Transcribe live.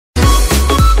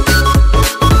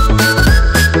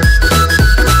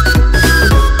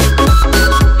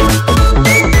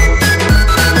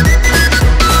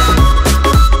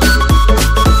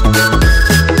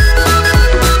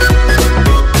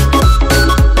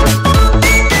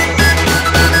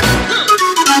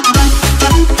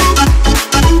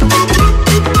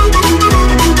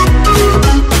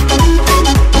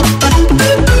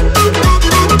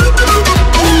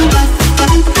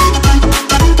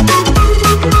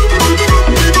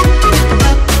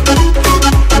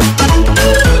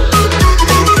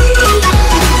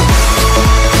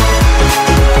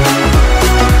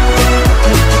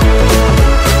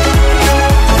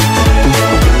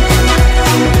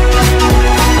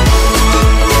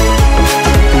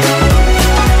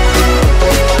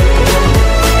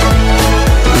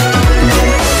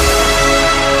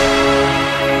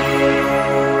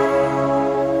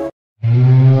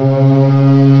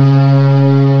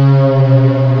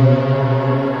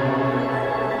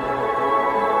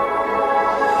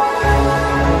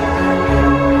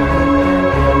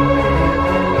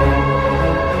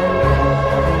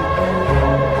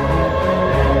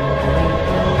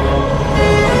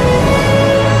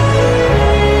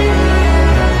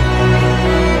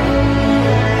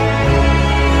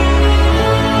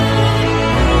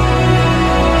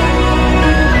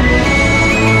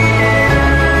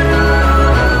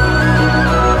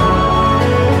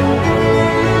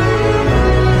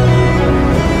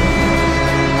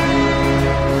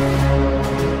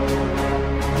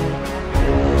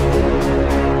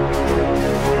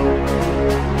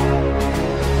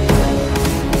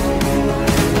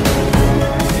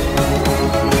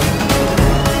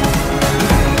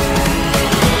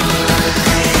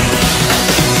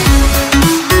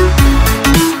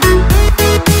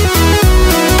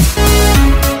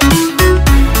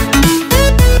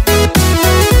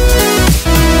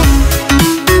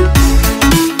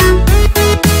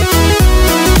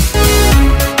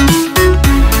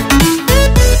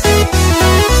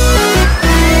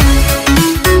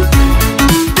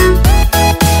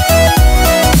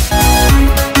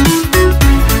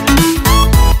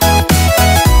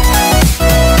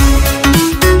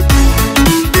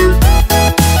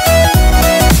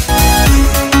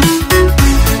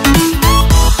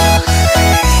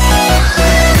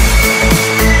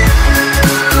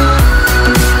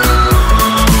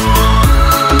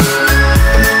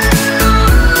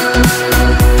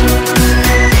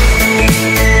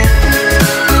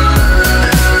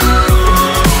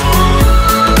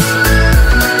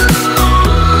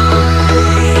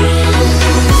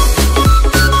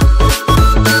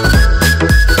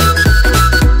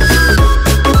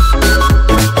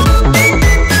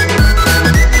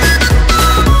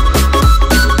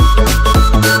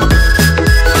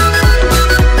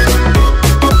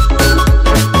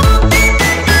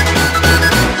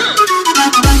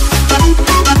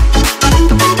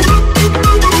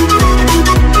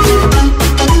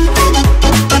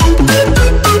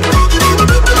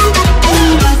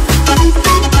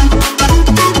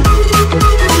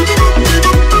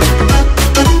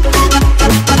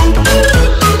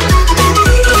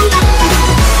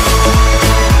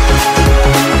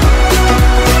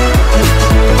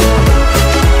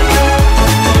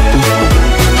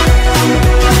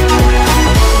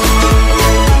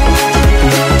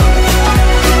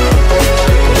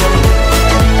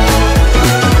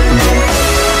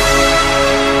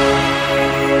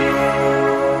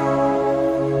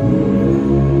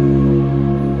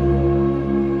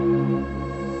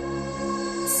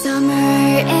Summer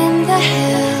in the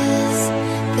hills,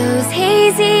 those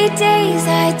hazy days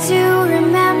I do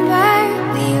remember.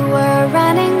 We were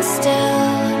running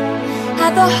still,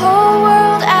 had the whole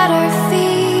world at our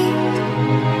feet,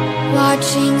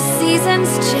 watching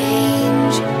seasons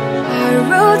change. Our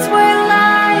roads were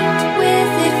lined with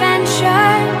adventure,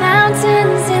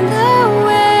 mountains in the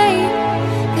way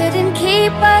couldn't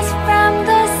keep us from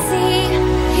the sea.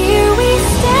 Here we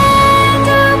stand,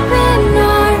 open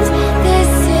arms.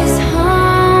 This is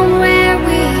home where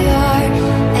we are,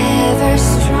 ever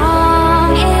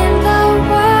strong in the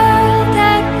world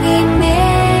that we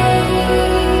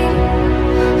made.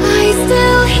 I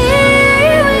still hear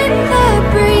you in the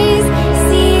breeze,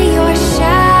 see your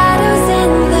shadows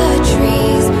in the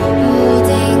trees.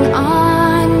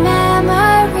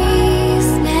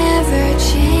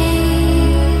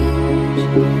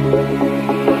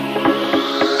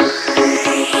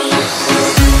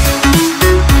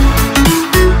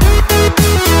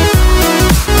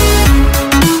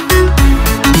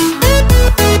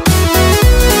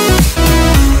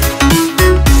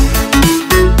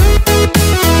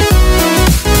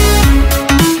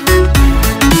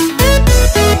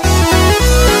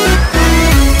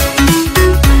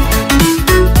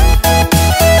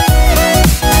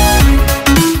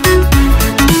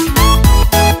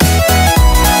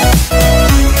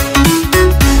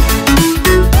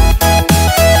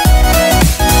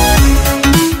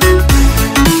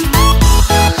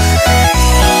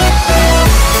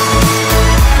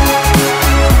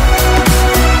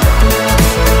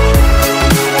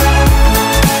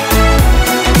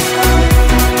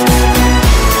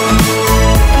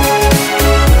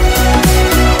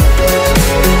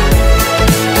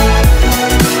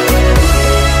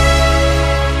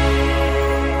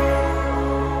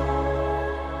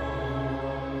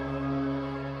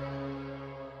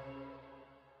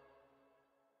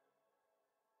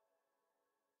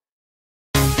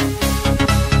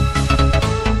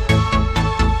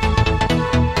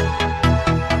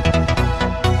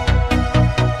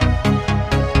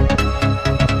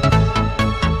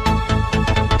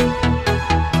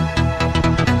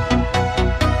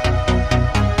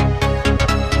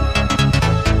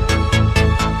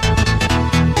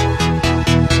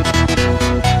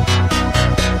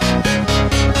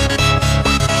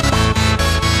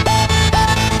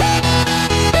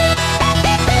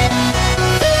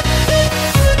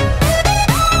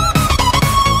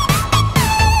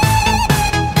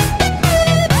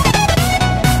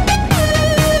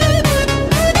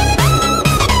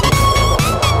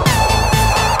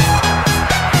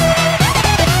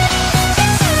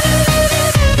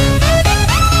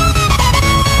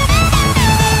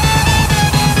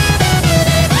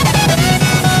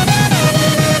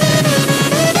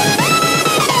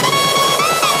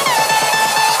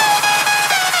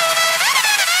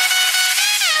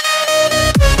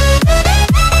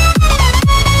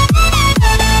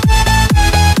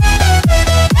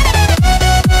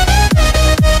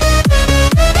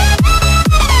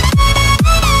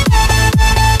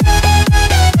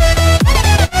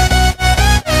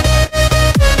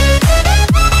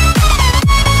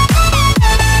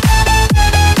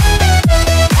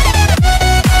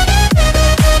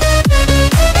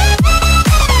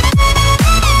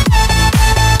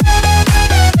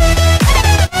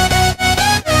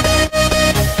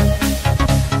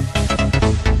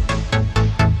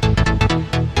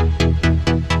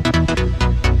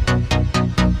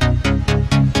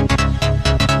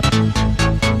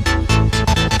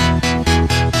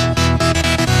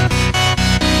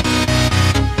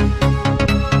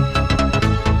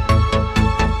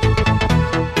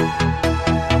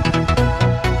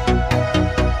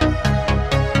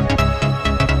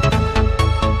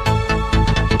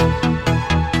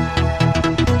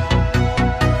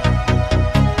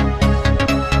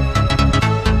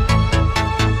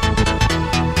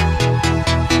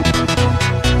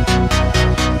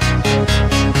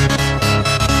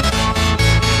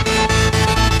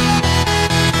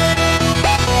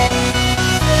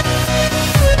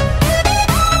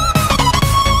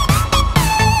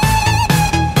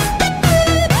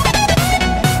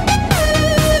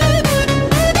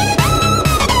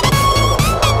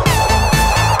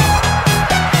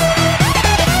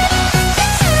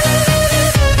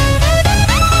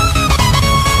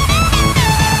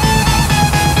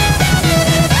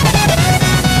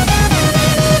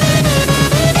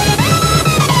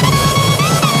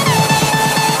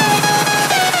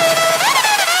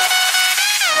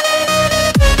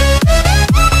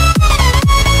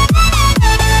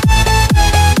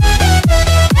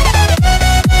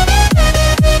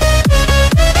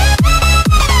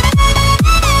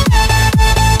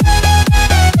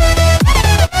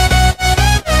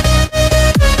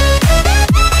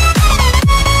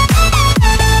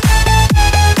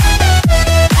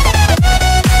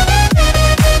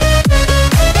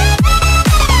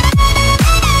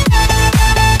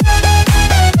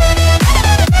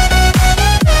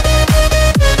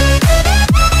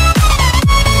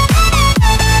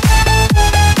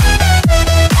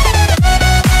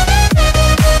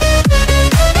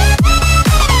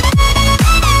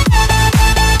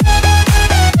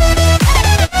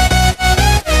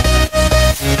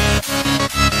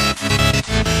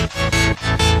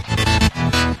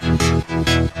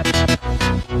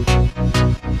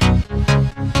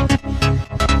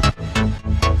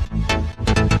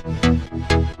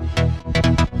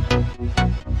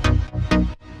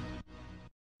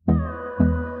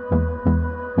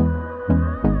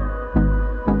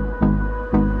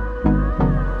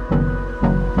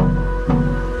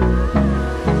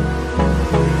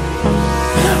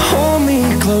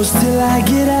 close till I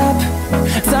get up.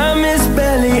 Time is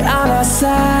barely on our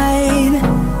side.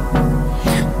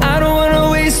 I don't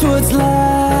wanna waste what's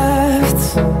left.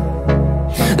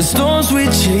 The storms we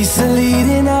chase are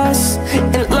leading us,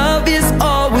 and love is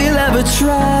all we'll ever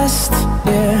trust.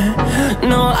 Yeah,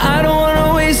 no, I don't wanna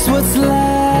waste what's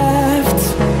left.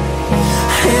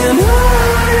 And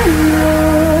on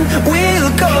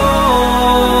we'll go,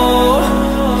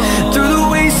 through the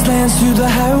wastelands, through the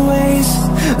highways,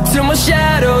 till my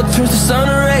shadow turns to sun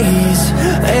rays.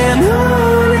 And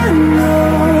on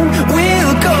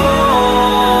we'll go,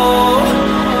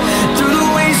 through the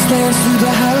wastelands, through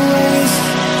the highways,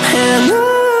 and on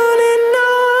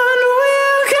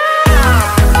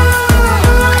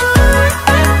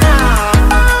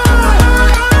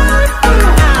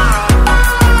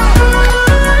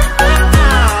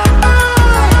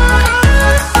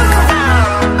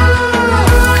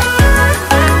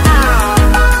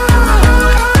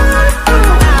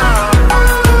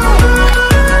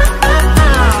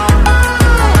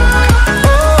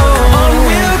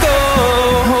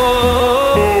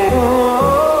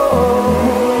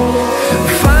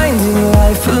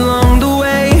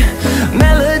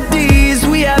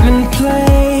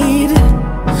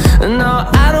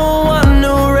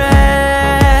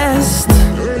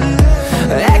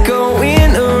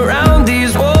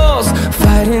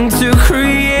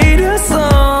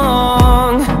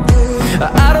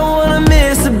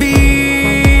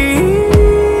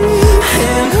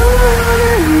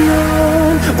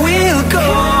we'll go.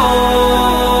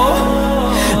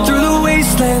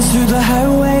 Through the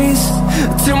highways,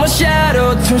 till my shadow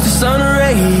turns to sun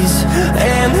rays.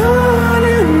 And